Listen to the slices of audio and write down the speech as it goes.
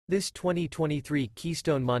This 2023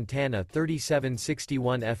 Keystone Montana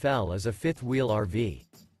 3761FL is a fifth-wheel RV.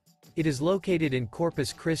 It is located in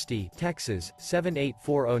Corpus Christi, Texas,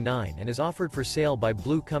 78409 and is offered for sale by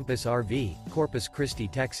Blue Compass RV, Corpus Christi,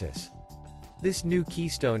 Texas. This new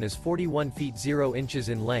Keystone is 41 feet 0 inches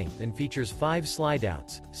in length and features 5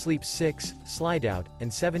 slideouts, sleeps 6, slideout,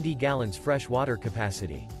 and 70 gallons fresh water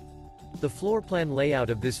capacity. The floor plan layout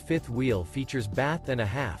of this fifth wheel features bath and a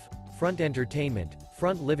half, front entertainment,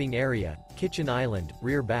 front living area, kitchen island,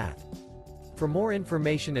 rear bath. For more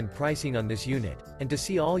information and pricing on this unit, and to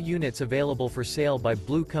see all units available for sale by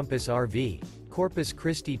Blue Compass RV, Corpus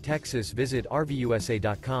Christi, Texas, visit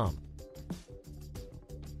RVUSA.com.